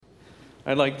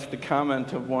I liked the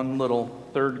comment of one little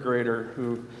third grader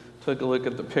who took a look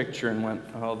at the picture and went,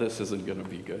 "Oh, this isn't going to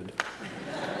be good."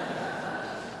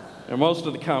 And most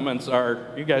of the comments are,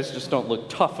 "You guys just don't look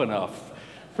tough enough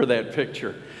for that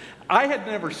picture." I had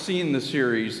never seen the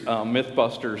series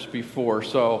Mythbusters before,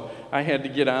 so I had to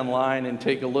get online and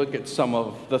take a look at some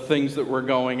of the things that were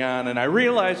going on. And I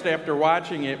realized after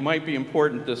watching it might be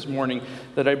important this morning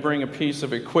that I bring a piece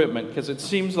of equipment, because it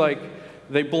seems like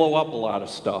they blow up a lot of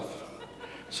stuff.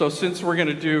 So since we're going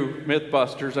to do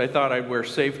Mythbusters, I thought I'd wear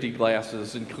safety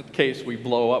glasses in case we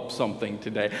blow up something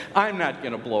today. I'm not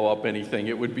going to blow up anything.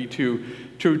 It would be too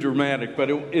dramatic, but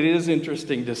it is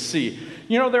interesting to see.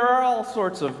 You know, there are all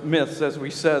sorts of myths, as we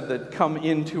said, that come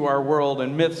into our world,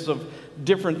 and myths of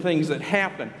different things that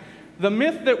happen. The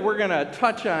myth that we're going to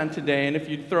touch on today, and if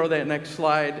you throw that next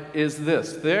slide, is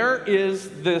this. There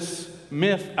is this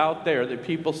myth out there that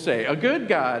people say, a good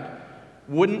God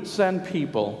wouldn't send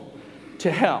people to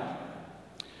hell.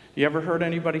 You ever heard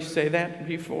anybody say that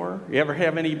before? You ever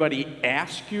have anybody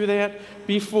ask you that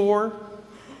before?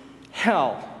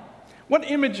 Hell.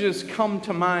 What images come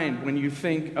to mind when you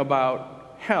think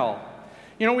about hell?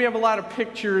 You know, we have a lot of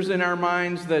pictures in our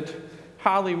minds that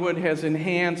Hollywood has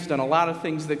enhanced, and a lot of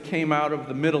things that came out of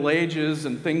the Middle Ages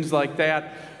and things like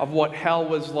that, of what hell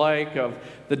was like, of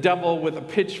the devil with a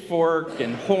pitchfork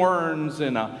and horns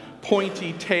and a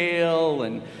pointy tail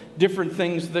and different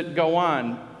things that go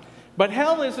on. But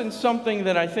hell isn't something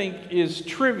that I think is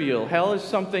trivial. Hell is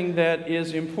something that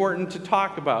is important to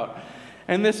talk about.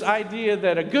 And this idea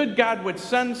that a good God would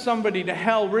send somebody to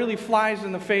hell really flies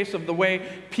in the face of the way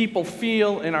people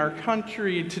feel in our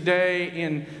country today,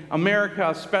 in America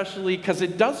especially, because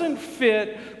it doesn't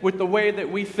fit with the way that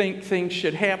we think things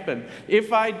should happen.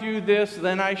 If I do this,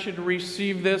 then I should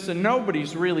receive this, and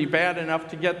nobody's really bad enough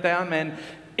to get them, and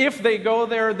if they go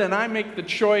there, then I make the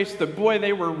choice that, boy,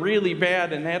 they were really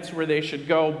bad and that's where they should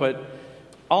go, but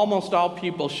almost all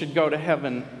people should go to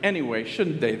heaven anyway,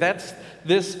 shouldn't they? That's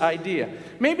this idea.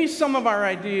 Maybe some of our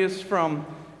ideas from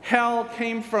hell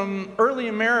came from early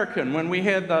American, when we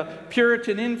had the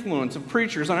Puritan influence of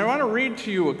preachers. And I want to read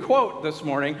to you a quote this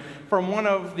morning from one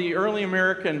of the early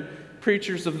American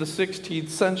preachers of the 16th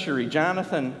century,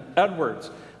 Jonathan Edwards,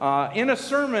 in a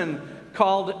sermon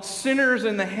called "Sinners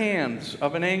in the Hands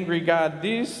of an Angry God."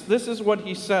 This is what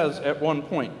he says at one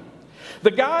point.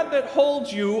 "The God that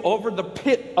holds you over the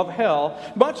pit of hell,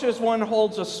 much as one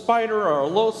holds a spider or a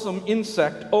loathsome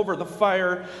insect over the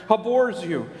fire, abhors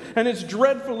you and is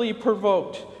dreadfully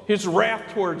provoked. His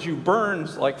wrath towards you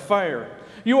burns like fire.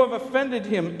 You have offended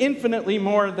him infinitely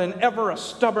more than ever a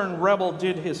stubborn rebel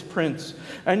did his prince.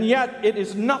 And yet it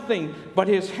is nothing but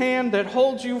his hand that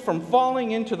holds you from falling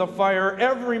into the fire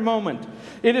every moment.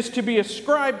 It is to be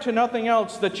ascribed to nothing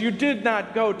else that you did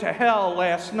not go to hell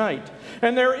last night.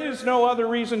 And there is no other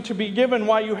reason to be given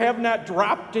why you have not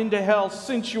dropped into hell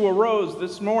since you arose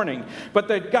this morning, but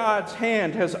that God's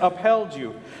hand has upheld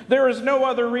you. There is no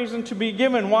other reason to be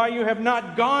given why you have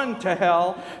not gone to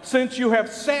hell since you have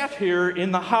sat here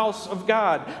in the house of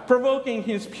God, provoking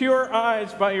his pure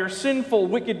eyes by your sinful,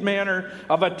 wicked manner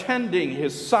of attending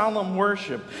his solemn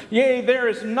worship. Yea, there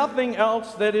is nothing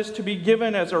else that is to be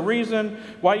given as a reason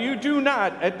why you do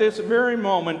not, at this very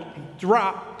moment,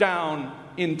 drop down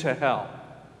into hell."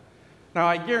 Now,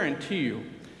 I guarantee you,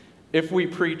 if we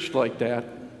preached like that,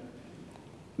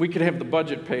 we could have the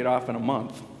budget paid off in a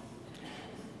month.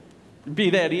 It'd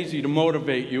be that easy to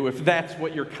motivate you if that's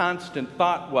what your constant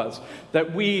thought was,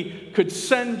 that we could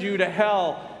send you to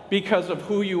hell because of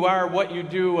who you are, what you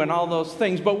do, and all those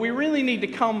things. But we really need to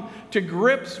come to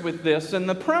grips with this. And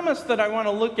the premise that I want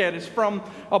to look at is from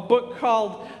a book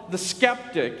called The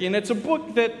Skeptic. And it's a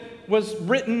book that was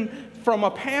written from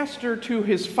a pastor to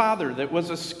his father that was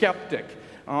a skeptic.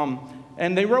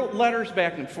 And they wrote letters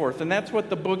back and forth, and that's what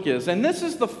the book is. And this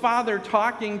is the father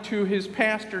talking to his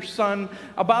pastor's son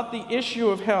about the issue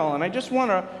of hell. And I just want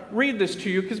to read this to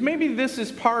you, because maybe this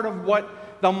is part of what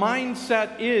the mindset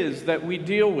is that we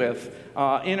deal with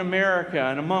in America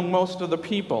and among most of the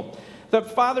people. The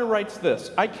father writes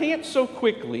this: "I can't so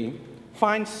quickly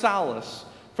find solace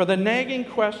for the nagging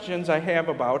questions I have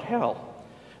about hell.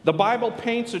 The Bible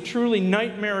paints a truly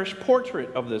nightmarish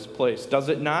portrait of this place, does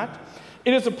it not?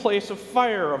 It is a place of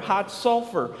fire, of hot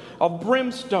sulfur, of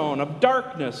brimstone, of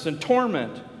darkness and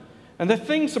torment. And the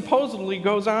thing supposedly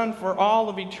goes on for all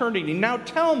of eternity. Now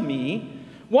tell me,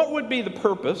 what would be the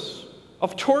purpose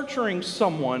of torturing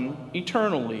someone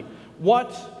eternally?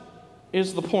 What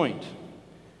is the point?"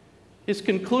 His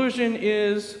conclusion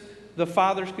is, the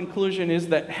father's conclusion is,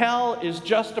 that hell is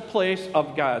just a place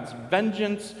of God's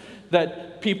vengeance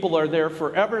that people are there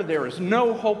forever. There is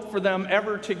no hope for them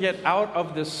ever to get out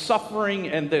of this suffering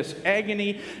and this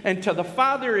agony. And to the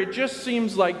Father, it just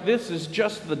seems like this is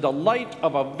just the delight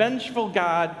of a vengeful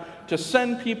God to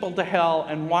send people to hell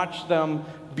and watch them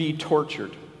be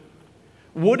tortured.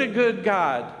 Would a good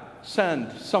God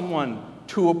send someone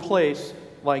to a place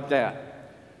like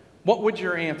that? What would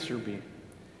your answer be?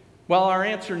 Well, our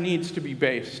answer needs to be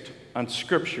based on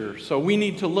Scripture. So we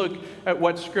need to look at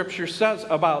what Scripture says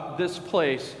about this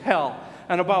place, hell,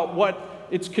 and about what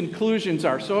its conclusions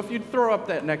are. So if you'd throw up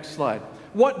that next slide.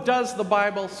 What does the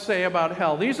Bible say about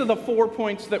hell? These are the 4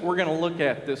 points that we're going to look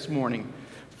at this morning.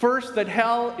 First, that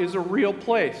hell is a real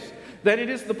place, that it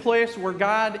is the place where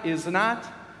God is not,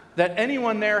 that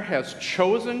anyone there has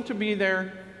chosen to be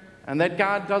there, and that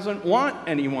God doesn't want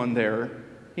anyone there.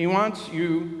 He wants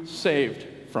you saved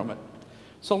from it.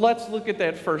 So let's look at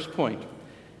that first point.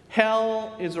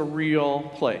 Hell is a real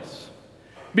place.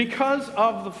 Because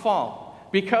of the fall,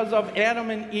 because of Adam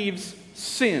and Eve's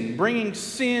sin, bringing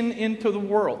sin into the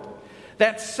world,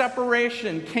 that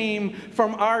separation came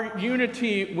from our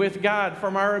unity with God,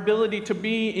 from our ability to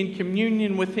be in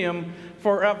communion with Him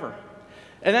forever.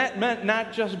 And that meant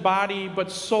not just body,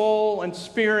 but soul and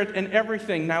spirit and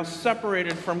everything now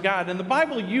separated from God. And the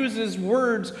Bible uses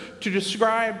words to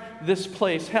describe this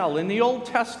place, hell. In the Old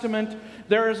Testament,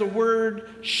 there is a word,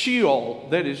 Sheol,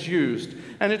 that is used.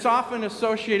 And it's often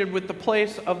associated with the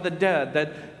place of the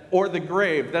dead, or the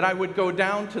grave, that I would go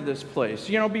down to this place.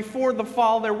 You know, before the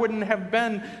fall, there wouldn't have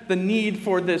been the need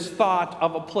for this thought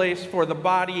of a place for the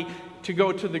body to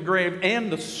go to the grave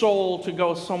and the soul to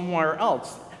go somewhere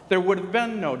else. There would have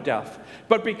been no death.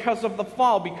 But because of the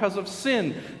fall, because of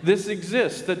sin, this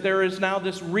exists, that there is now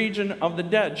this region of the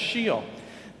dead, Sheol.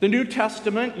 The New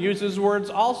Testament uses words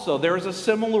also. There is a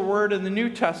similar word in the New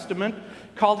Testament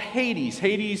called Hades.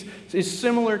 Hades is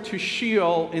similar to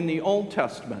Sheol in the Old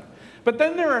Testament. But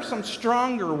then there are some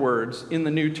stronger words in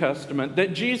the New Testament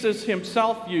that Jesus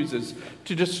himself uses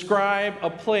to describe a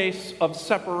place of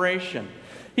separation.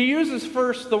 He uses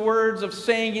first the words of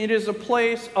saying it is a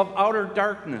place of outer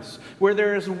darkness, where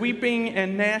there is weeping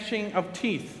and gnashing of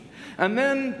teeth. And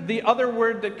then the other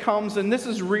word that comes, and this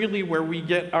is really where we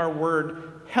get our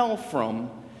word hell from,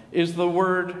 is the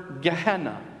word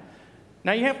Gehenna.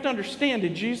 Now you have to understand,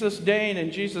 in Jesus' day and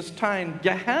in Jesus' time,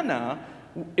 Gehenna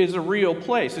is a real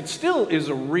place. It still is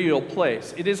a real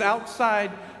place. It is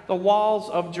outside the walls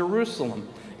of Jerusalem.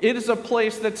 It is a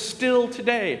place that still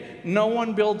today, no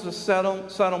one builds a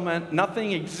settlement,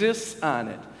 nothing exists on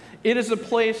it. It is a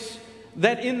place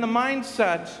that in the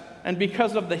mindset, and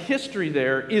because of the history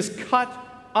there, is cut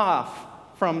off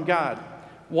from God.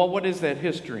 Well, what is that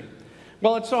history?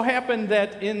 Well, it so happened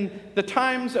that in the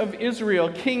times of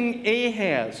Israel, King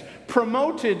Ahaz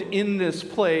promoted in this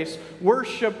place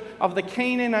worship of the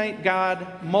Canaanite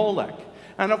god Molech.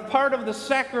 And a part of the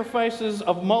sacrifices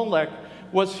of Molech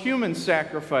was human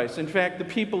sacrifice. In fact, the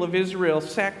people of Israel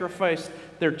sacrificed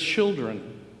their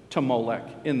children to Molech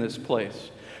in this place.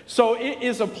 So it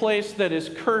is a place that is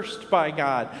cursed by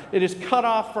God. It is cut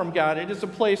off from God. It is a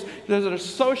place that is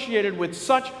associated with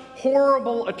such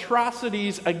horrible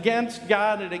atrocities against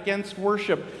God and against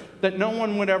worship that no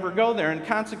one would ever go there. And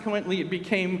consequently, it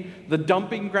became the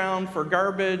dumping ground for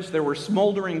garbage. There were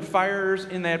smoldering fires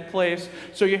in that place.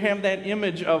 So you have that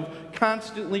image of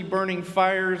constantly burning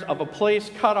fires, of a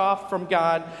place cut off from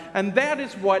God. And that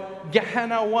is what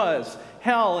Gehenna was,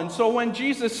 hell. And so when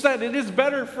Jesus said, it is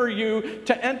better for you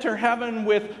to enter heaven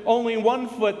with only one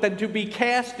foot than to be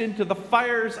cast into the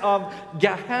fires of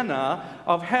Gehenna,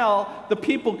 of hell, the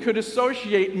people could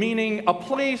associate, meaning a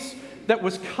place that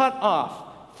was cut off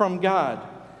from God.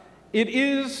 It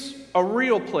is a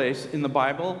real place in the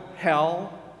Bible,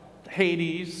 hell,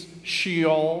 Hades,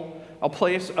 Sheol, a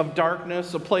place of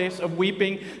darkness, a place of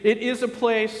weeping. It is a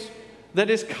place that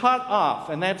is cut off,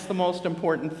 and that's the most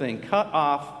important thing, cut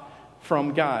off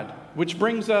from God. Which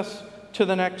brings us to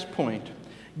the next point.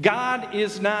 God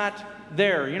is not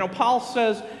there. You know, Paul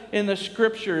says in the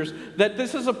Scriptures that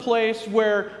this is a place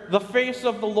where the face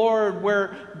of the Lord,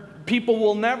 where people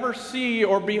will never see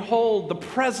or behold the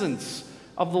presence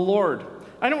of the Lord.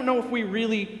 I don't know if we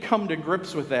really come to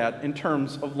grips with that in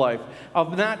terms of life,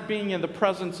 of not being in the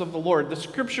presence of the Lord. The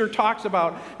Scripture talks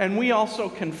about, and we also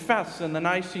confess in the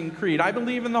Nicene Creed, I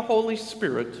believe in the Holy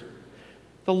Spirit,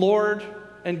 the Lord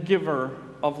and giver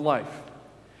of life.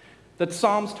 That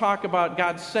Psalms talk about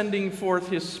God sending forth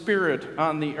His Spirit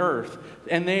on the earth,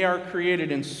 and they are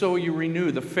created, and so you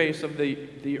renew the face of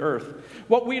the earth.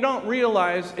 What we don't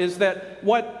realize is that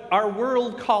what our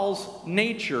world calls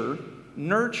nature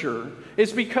nurture,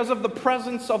 is because of the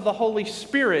presence of the Holy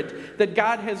Spirit that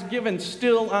God has given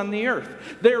still on the earth.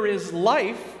 There is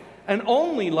life, and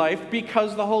only life,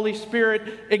 because the Holy Spirit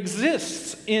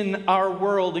exists in our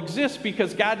world, exists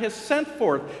because God has sent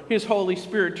forth His Holy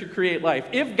Spirit to create life.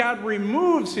 If God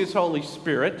removes His Holy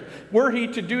Spirit, were He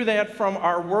to do that from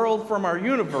our world, from our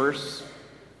universe,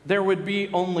 there would be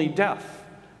only death,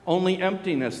 only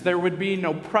emptiness. There would be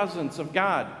no presence of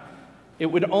God. It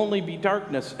would only be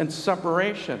darkness and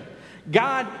separation.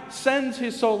 God sends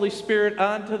His Holy Spirit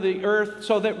onto the earth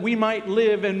so that we might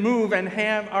live and move and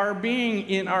have our being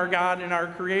in our God and our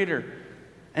Creator.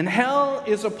 And hell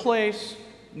is a place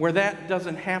where that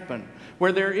doesn't happen,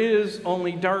 where there is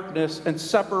only darkness and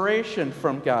separation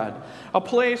from God, a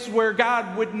place where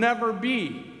God would never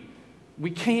be. We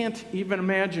can't even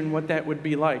imagine what that would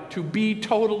be like, to be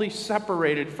totally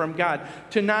separated from God,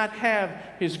 to not have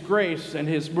His grace and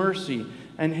His mercy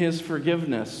and His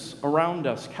forgiveness around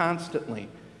us constantly.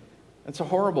 It's a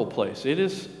horrible place. It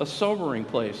is a sobering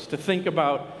place to think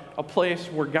about, a place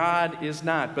where God is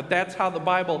not. But that's how the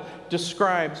Bible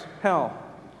describes hell.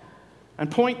 And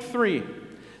point 3,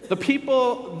 the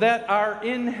people that are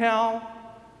in hell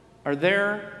are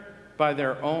there by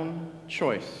their own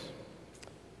choice.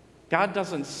 God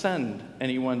doesn't send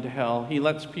anyone to hell. He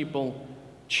lets people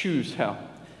choose hell.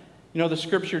 You know, the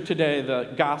scripture today,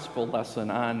 the gospel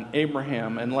lesson on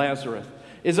Abraham and Lazarus,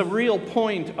 is a real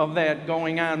point of that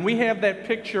going on. We have that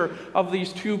picture of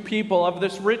these two people, of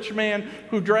this rich man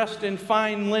who dressed in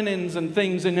fine linens and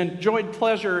things and enjoyed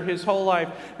pleasure his whole life,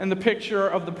 and the picture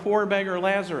of the poor beggar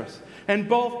Lazarus. And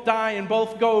both die and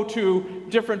both go to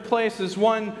different places,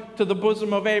 one to the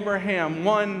bosom of Abraham,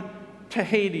 one to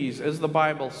Hades, as the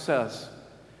Bible says.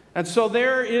 And so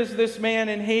there is this man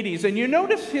in Hades, and you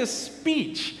notice his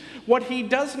speech, what he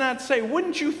does not say.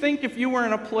 Wouldn't you think if you were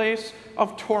in a place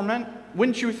of torment,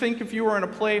 wouldn't you think if you were in a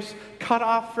place cut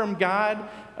off from God,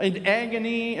 in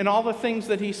agony, and all the things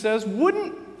that he says,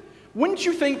 wouldn't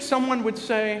you think someone would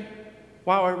say,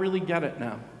 wow, I really get it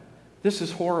now. This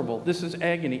is horrible. This is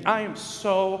agony. I am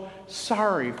so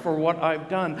sorry for what I've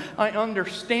done. I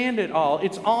understand it all.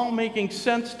 It's all making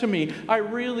sense to me. I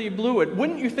really blew it.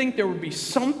 Wouldn't you think there would be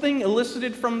something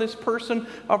elicited from this person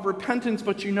of repentance?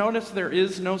 But you notice there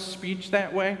is no speech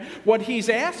that way. What he's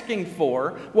asking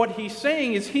for, what he's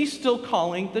saying is he's still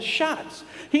calling the shots.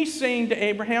 He's saying to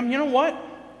Abraham, you know what?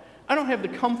 I don't have the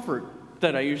comfort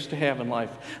that I used to have in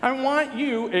life. I want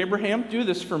you, Abraham, do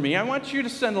this for me. I want you to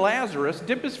send Lazarus,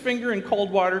 dip his finger in cold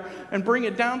water, and bring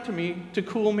it down to me to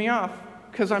cool me off,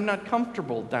 because I'm not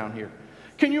comfortable down here.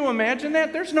 Can you imagine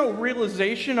that? There's no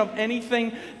realization of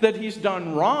anything that he's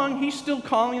done wrong. He's still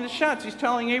calling the shots. He's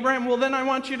telling Abraham, well, then I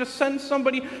want you to send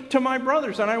somebody to my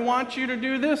brothers, and I want you to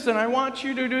do this, and I want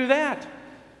you to do that.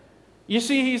 You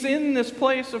see, he's in this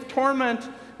place of torment,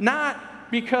 not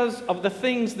because of the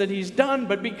things that he's done,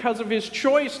 but because of his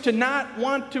choice to not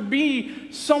want to be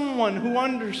someone who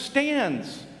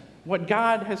understands what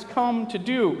God has come to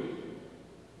do.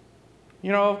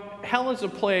 You know, hell is a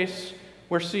place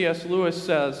where C.S. Lewis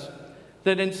says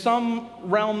that in some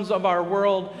realms of our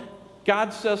world,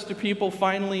 God says to people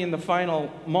finally in the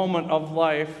final moment of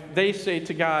life, they say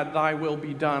to God, thy will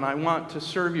be done. I want to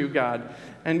serve you, God.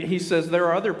 And he says there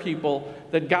are other people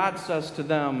that God says to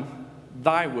them,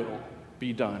 thy will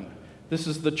be done. This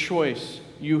is the choice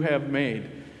you have made.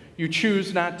 You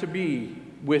choose not to be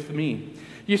with me.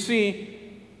 You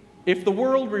see, if the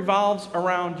world revolves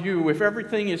around you, if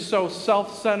everything is so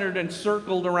self-centered and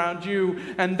circled around you,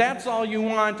 and that's all you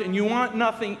want, and you want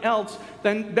nothing else,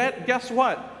 then guess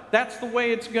what? That's the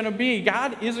way it's going to be.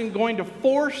 God isn't going to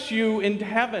force you into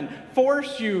heaven,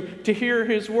 force you to hear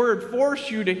His word, force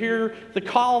you to hear the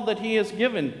call that He has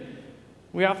given.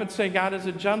 We often say God is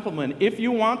a gentleman. If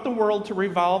you want the world to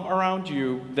revolve around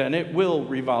you, then it will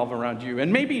revolve around you.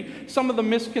 And maybe some of the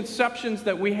misconceptions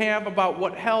that we have about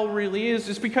what hell really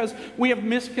is because we have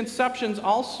misconceptions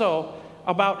also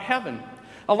about heaven.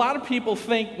 A lot of people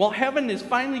think, well, heaven is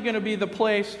finally going to be the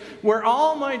place where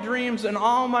all my dreams and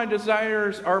all my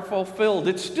desires are fulfilled.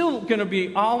 It's still going to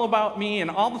be all about me, and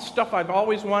all the stuff I've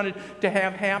always wanted to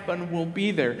have happen will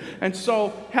be there. And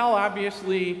so hell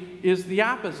obviously is the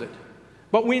opposite.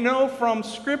 But we know from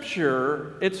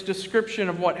Scripture its description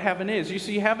of what heaven is. You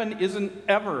see, heaven isn't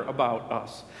ever about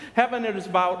us. Heaven is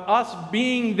about us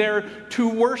being there to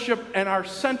worship, and our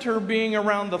center being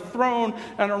around the throne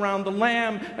and around the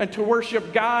Lamb, and to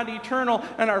worship God eternal,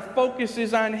 and our focus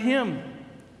is on Him.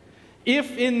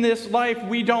 If in this life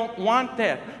we don't want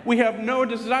that, we have no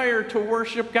desire to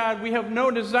worship God, we have no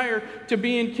desire to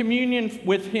be in communion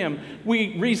with Him,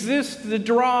 we resist the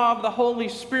draw of the Holy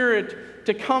Spirit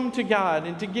to come to God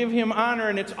and to give Him honor,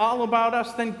 and it's all about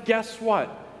us, then guess what?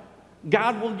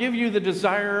 God will give you the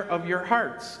desire of your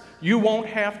hearts. You won't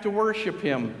have to worship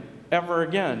Him ever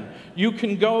again. You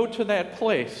can go to that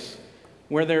place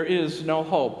where there is no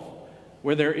hope,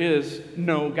 where there is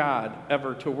no God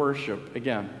ever to worship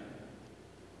again.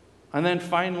 And then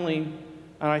finally,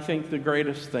 and I think the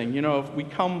greatest thing, if we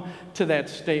come to that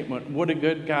statement, would a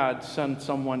good God send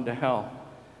someone to hell?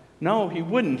 No, He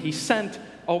wouldn't. He sent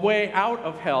a way out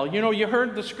of hell. You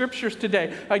heard the scriptures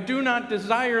today. I do not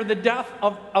desire the death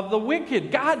of the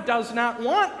wicked. God does not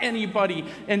want anybody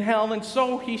in hell, and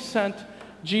so He sent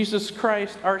Jesus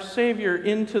Christ, our Savior,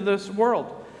 into this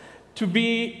world to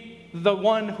be the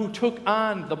one who took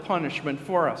on the punishment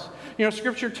for us.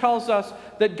 Scripture tells us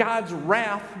that God's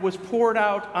wrath was poured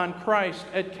out on Christ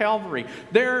at Calvary.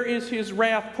 There is His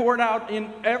wrath poured out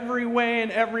in every way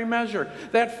and every measure.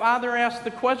 That Father asked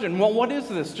the question, well, what is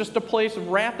this? Just a place of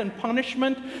wrath and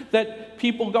punishment that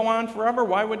people go on forever?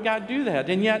 Why would God do that?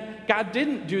 And yet, God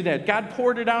didn't do that. God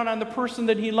poured it out on the person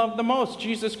that He loved the most,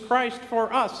 Jesus Christ,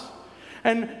 for us.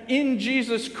 And in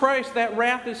Jesus Christ, that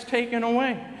wrath is taken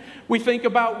away. We think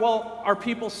about, are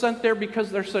people sent there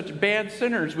because they're such bad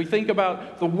sinners? We think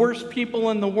about the worst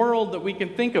people in the world that we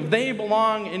can think of. They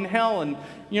belong in hell. And,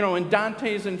 in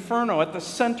Dante's Inferno, at the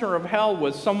center of hell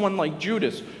was someone like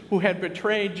Judas who had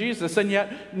betrayed Jesus. And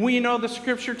yet, we know the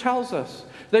Scripture tells us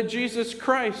that Jesus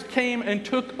Christ came and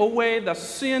took away the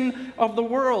sin of the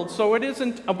world. So it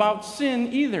isn't about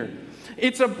sin either.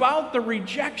 It's about the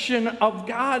rejection of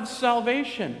God's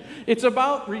salvation. It's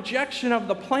about rejection of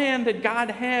the plan that God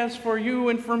has for you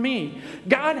and for me.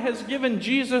 God has given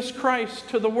Jesus Christ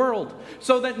to the world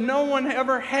so that no one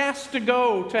ever has to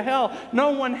go to hell.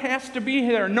 No one has to be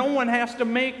there. No one has to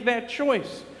make that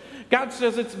choice. God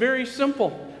says it's very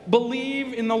simple.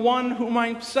 Believe in the one whom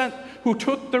I sent, who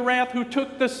took the wrath, who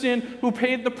took the sin, who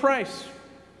paid the price.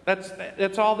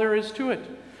 That's all there is to it.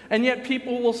 And yet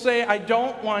people will say, I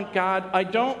don't want God. I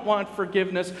don't want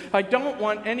forgiveness. I don't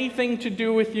want anything to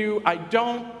do with you. I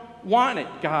don't want it,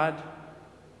 God.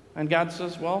 And God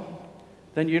says, well,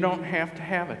 then you don't have to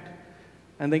have it.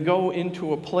 And they go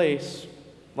into a place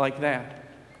like that.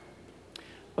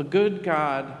 A good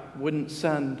God wouldn't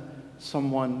send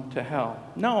someone to hell.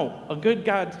 No, a good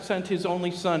God sent His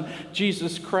only Son,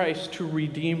 Jesus Christ, to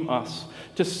redeem us,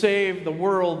 to save the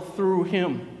world through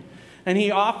Him. And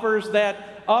He offers that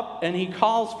up, and He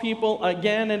calls people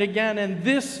again and again. And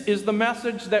this is the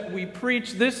message that we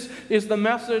preach. This is the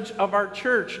message of our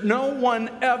church. No one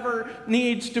ever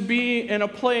needs to be in a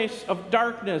place of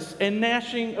darkness and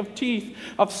gnashing of teeth,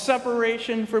 of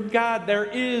separation from God. There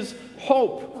is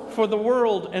hope for the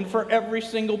world and for every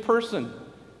single person.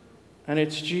 And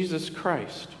it's Jesus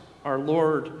Christ, our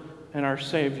Lord and our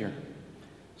Savior.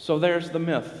 So there's the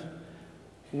myth.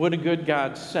 Would a good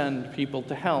God send people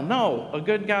to hell? No, a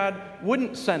good God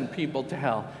wouldn't send people to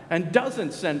hell and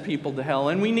doesn't send people to hell,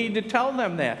 and we need to tell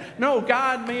them that. No,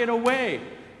 God made a way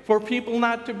for people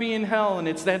not to be in hell, and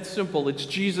it's that simple. It's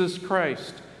Jesus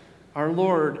Christ, our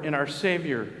Lord and our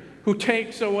Savior, who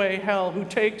takes away hell, who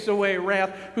takes away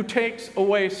wrath, who takes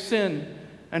away sin,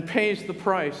 and pays the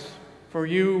price for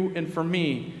you and for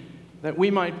me, that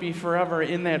we might be forever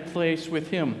in that place with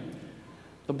Him.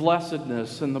 The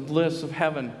blessedness and the bliss of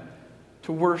heaven,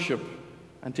 to worship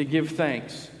and to give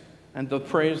thanks and to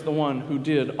praise the one who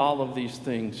did all of these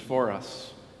things for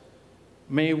us.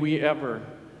 May we ever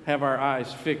have our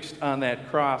eyes fixed on that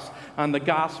cross, on the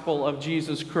gospel of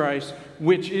Jesus Christ,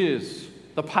 which is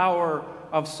the power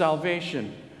of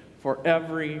salvation for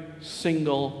every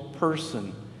single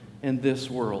person in this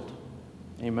world.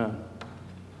 Amen.